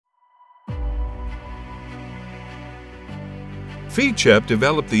Ficep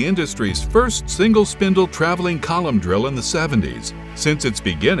developed the industry's first single-spindle traveling column drill in the 70s. Since its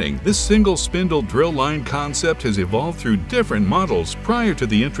beginning, this single-spindle drill line concept has evolved through different models prior to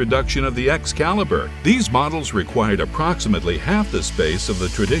the introduction of the Excalibur. These models required approximately half the space of the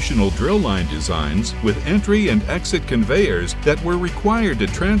traditional drill line designs, with entry and exit conveyors that were required to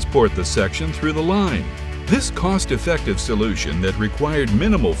transport the section through the line. This cost-effective solution that required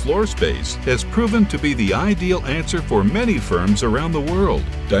minimal floor space has proven to be the ideal answer for many firms around the world.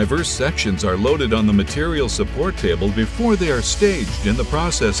 Diverse sections are loaded on the material support table before they are staged in the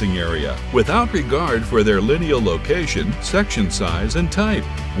processing area, without regard for their lineal location, section size, and type.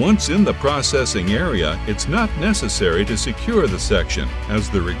 Once in the processing area, it's not necessary to secure the section, as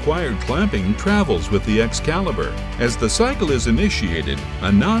the required clamping travels with the Excalibur. As the cycle is initiated,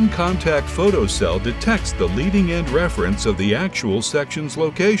 a non-contact photocell detects the leading end reference of the actual section's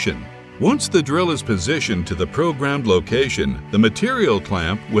location. Once the drill is positioned to the programmed location, the material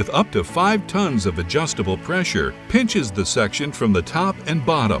clamp, with up to 5 tons of adjustable pressure, pinches the section from the top and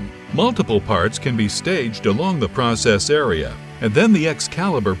bottom. Multiple parts can be staged along the process area, and then the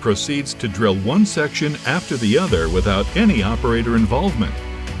Excalibur proceeds to drill one section after the other without any operator involvement.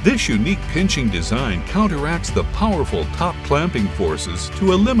 This unique pinching design counteracts the powerful top clamping forces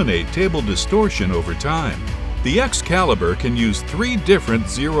to eliminate table distortion over time. The Excalibur can use 3 different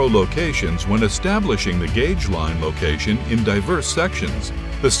zero locations when establishing the gauge line location in diverse sections.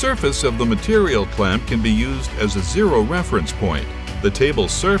 The surface of the material clamp can be used as a zero reference point. The table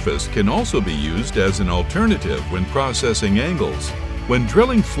surface can also be used as an alternative when processing angles. When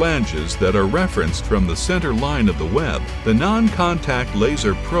drilling flanges that are referenced from the center line of the web, the non-contact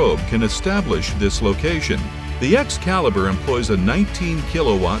laser probe can establish this location. The Excalibur employs a 19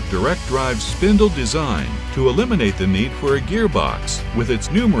 kilowatt direct drive spindle design to eliminate the need for a gearbox, with its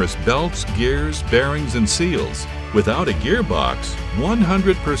numerous belts, gears, bearings, and seals. Without a gearbox,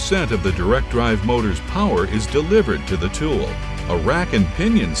 100% of the direct drive motor's power is delivered to the tool. A rack and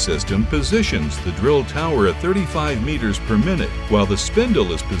pinion system positions the drill tower at 35 meters per minute, while the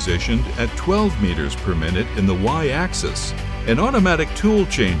spindle is positioned at 12 meters per minute in the Y-axis. An automatic tool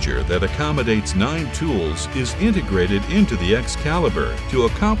changer that accommodates 9 tools is integrated into the Excalibur to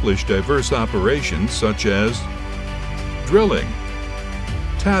accomplish diverse operations such as drilling,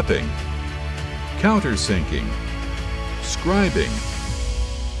 tapping, countersinking, scribing,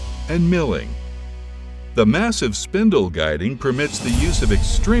 and milling. The massive spindle guiding permits the use of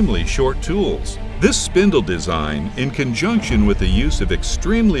extremely short tools. This spindle design, in conjunction with the use of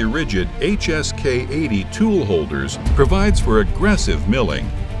extremely rigid HSK-80 tool holders, provides for aggressive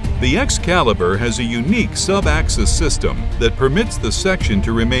milling. The Excalibur has a unique sub-axis system that permits the section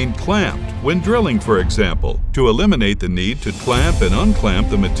to remain clamped when drilling, for example, to eliminate the need to clamp and unclamp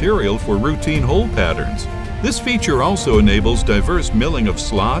the material for routine hole patterns. This feature also enables diverse milling of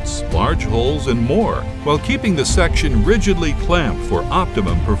slots, large holes, and more, while keeping the section rigidly clamped for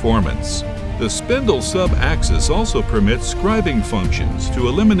optimum performance. The spindle sub-axis also permits scribing functions to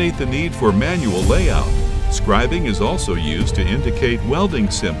eliminate the need for manual layout. Scribing is also used to indicate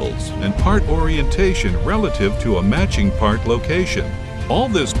welding symbols and part orientation relative to a matching part location. All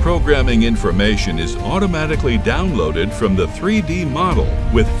this programming information is automatically downloaded from the 3D model,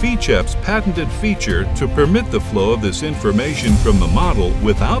 with Ficep's patented feature to permit the flow of this information from the model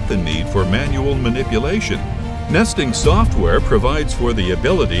without the need for manual manipulation. Nesting software provides for the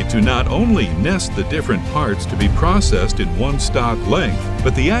ability to not only nest the different parts to be processed in one stock length,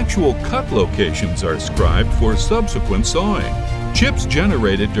 but the actual cut locations are scribed for subsequent sawing. Chips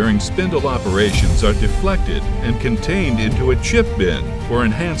generated during spindle operations are deflected and contained into a chip bin for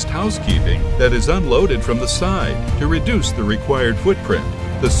enhanced housekeeping that is unloaded from the side to reduce the required footprint.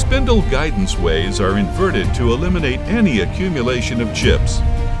 The spindle guidance ways are inverted to eliminate any accumulation of chips.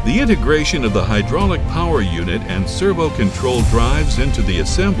 The integration of the hydraulic power unit and servo control drives into the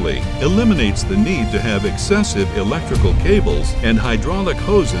assembly eliminates the need to have excessive electrical cables and hydraulic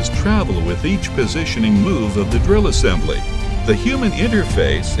hoses travel with each positioning move of the drill assembly. The human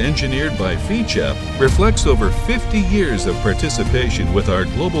interface, engineered by Ficep, reflects over 50 years of participation with our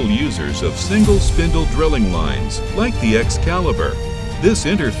global users of single spindle drilling lines, like the Excalibur. This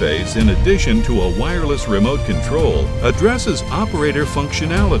interface, in addition to a wireless remote control, addresses operator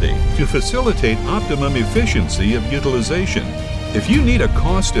functionality to facilitate optimum efficiency of utilization. If you need a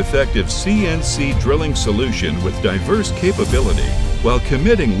cost-effective CNC drilling solution with diverse capability, while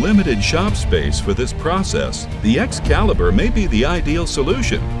committing limited shop space for this process, the Excalibur may be the ideal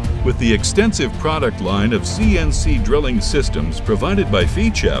solution. With the extensive product line of CNC drilling systems provided by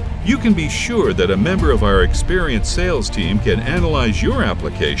Ficep, you can be sure that a member of our experienced sales team can analyze your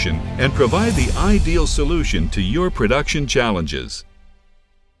application and provide the ideal solution to your production challenges.